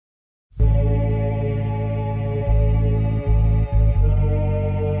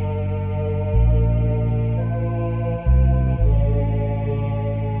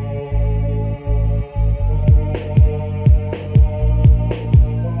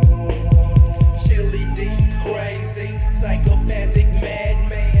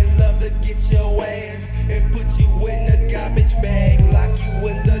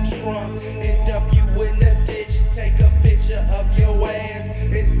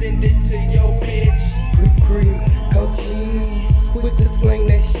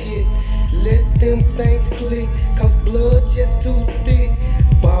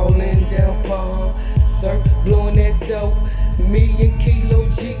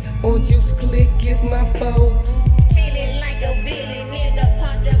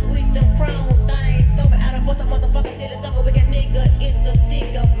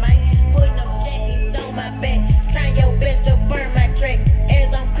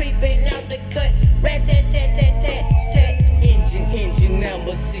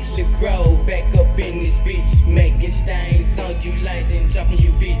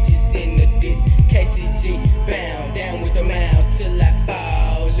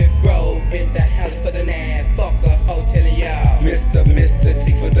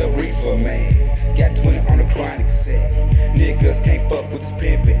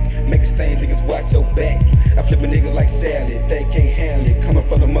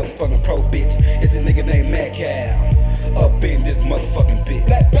motherfucking pro bitch. It's a nigga named Mac up in this motherfucking bitch.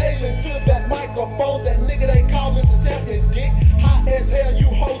 Black bailing to that microphone, that nigga they call Mr. Champion Dick. Hot as hell, you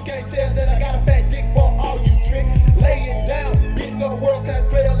hoes can't tell that I got a fat dick for all you trick. Lay it down, bitch of the world can't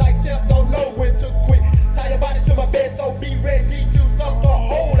play like champ, don't know when to quit. Tie your body to my bed, so be ready to suck the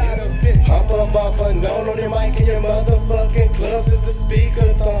whole out of it. Hop up off a known on your mic and your motherfucking clubs is the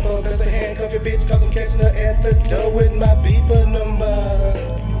speaker thumper. Best to handcuff your bitch cause I'm catching her at the door with my beeper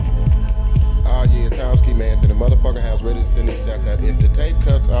number. Oh yeah, Skee Mask in the motherfucking house ready to send these shots out. If the tape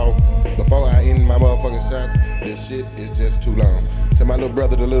cuts off before I end my motherfucking shots, this shit is just too long. To my little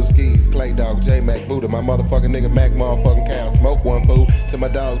brother, the little skis, Clay Dog, J Mac Buddha, my motherfucking nigga Mac motherfucking cow, smoke one fool. To my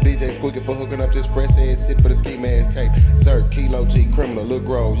dog DJ Squeaky for hooking up this fresh ass shit for the Skee Mask tape. Zerk, Kilo G, Criminal, Lil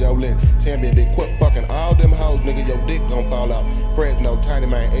Grove, Yo Lynn, Champion Dick, quit fucking all them hoes, nigga, your dick gon' fall out. Fresno, Tiny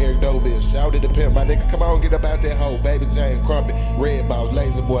Man, Eric Doville, Shouted the Pimp, my nigga, come on, get up out that hole. Baby James, Crumpet, Red Boss,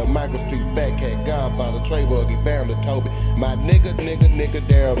 Laser Boy, Michael Street, Fat Cat, Godfather, Trey Buggy, Founder, Toby, my nigga,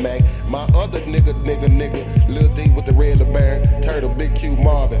 Daryl Mac, my other nigga, Lil D with the Red LeBaron, Turtle, Big Q,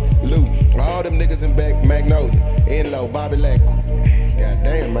 Marvin, Luke, all them niggas in back, Magnolia, Enlo, Bobby Lack. God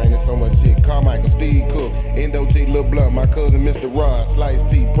damn, man, there's so much shit. Carmichael, Steve Cook, Endo G, Lil Blunt, my cousin Mr. Rod, Slice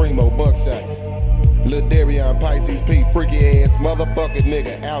T, Primo, Buckshot, Lil Darion, Pisces P, freaky ass, motherfucking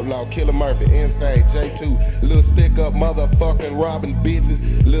nigga, Outlaw, Killer Murphy, Insane, J2, Lil Stick Up, motherfucking Robin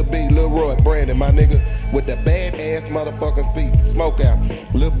bitches, Lil B, Lil Roy, Brandon, my nigga, with the bad ass motherfucking feet, Smoke Out,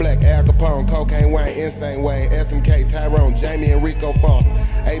 Lil Black, Al Capone, Cocaine Wayne, Insane Wayne, SMK, Tyrone, Jamie and Rico Foster,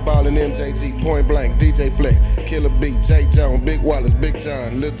 A-Ball and MJG, Point Blank, DJ Flex, Killer B, J Jones, Big Wallace, Big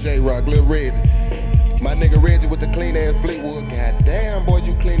John, Lil J Rock, Lil Reggie, my nigga Reggie with the clean ass Fleetwood. God damn, boy,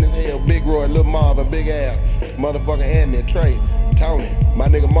 you clean as hell. Big Roy, Lil Marvin, Big Al, motherfucking Andy, Trey, Tony. My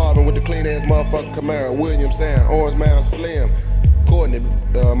nigga Marvin with the clean ass motherfucking Camaro. William Sound, Orange Mound Slim, Courtney,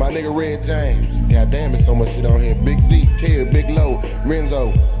 my nigga Red James. God damn, there's so much shit on here. Big Z, Terry, Big Low,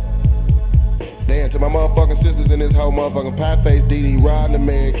 Renzo. Damn, to my motherfucking sisters in this whole motherfucking Pie Face, DD, Rodney,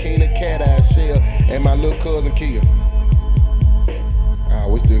 Mary, Keena, Cat Eye, Shell, and my little cousin Kia.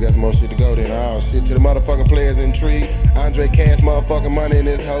 We still got some more shit to go then. Oh shit, to the motherfucking players in Tree, Andre Cash motherfucking money in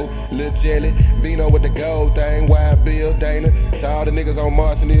this hoe, Lil Jelly, Vino with the gold thing, Wild Bill, Dana, to all the niggas on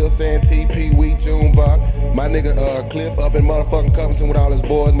Martin Hill, Santee, Pee Wee, Junebug, my nigga Cliff up in motherfucking Covington with all his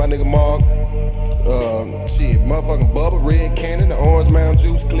boys, my nigga Mark, shit, motherfucking Bubba, Red Cannon, the Orange Mound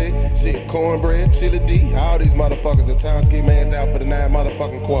Juice Click, shit, Cornbread, Chili D, all these motherfuckers in town, Skee Mask out for the 9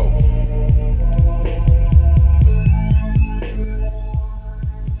 motherfucking quote.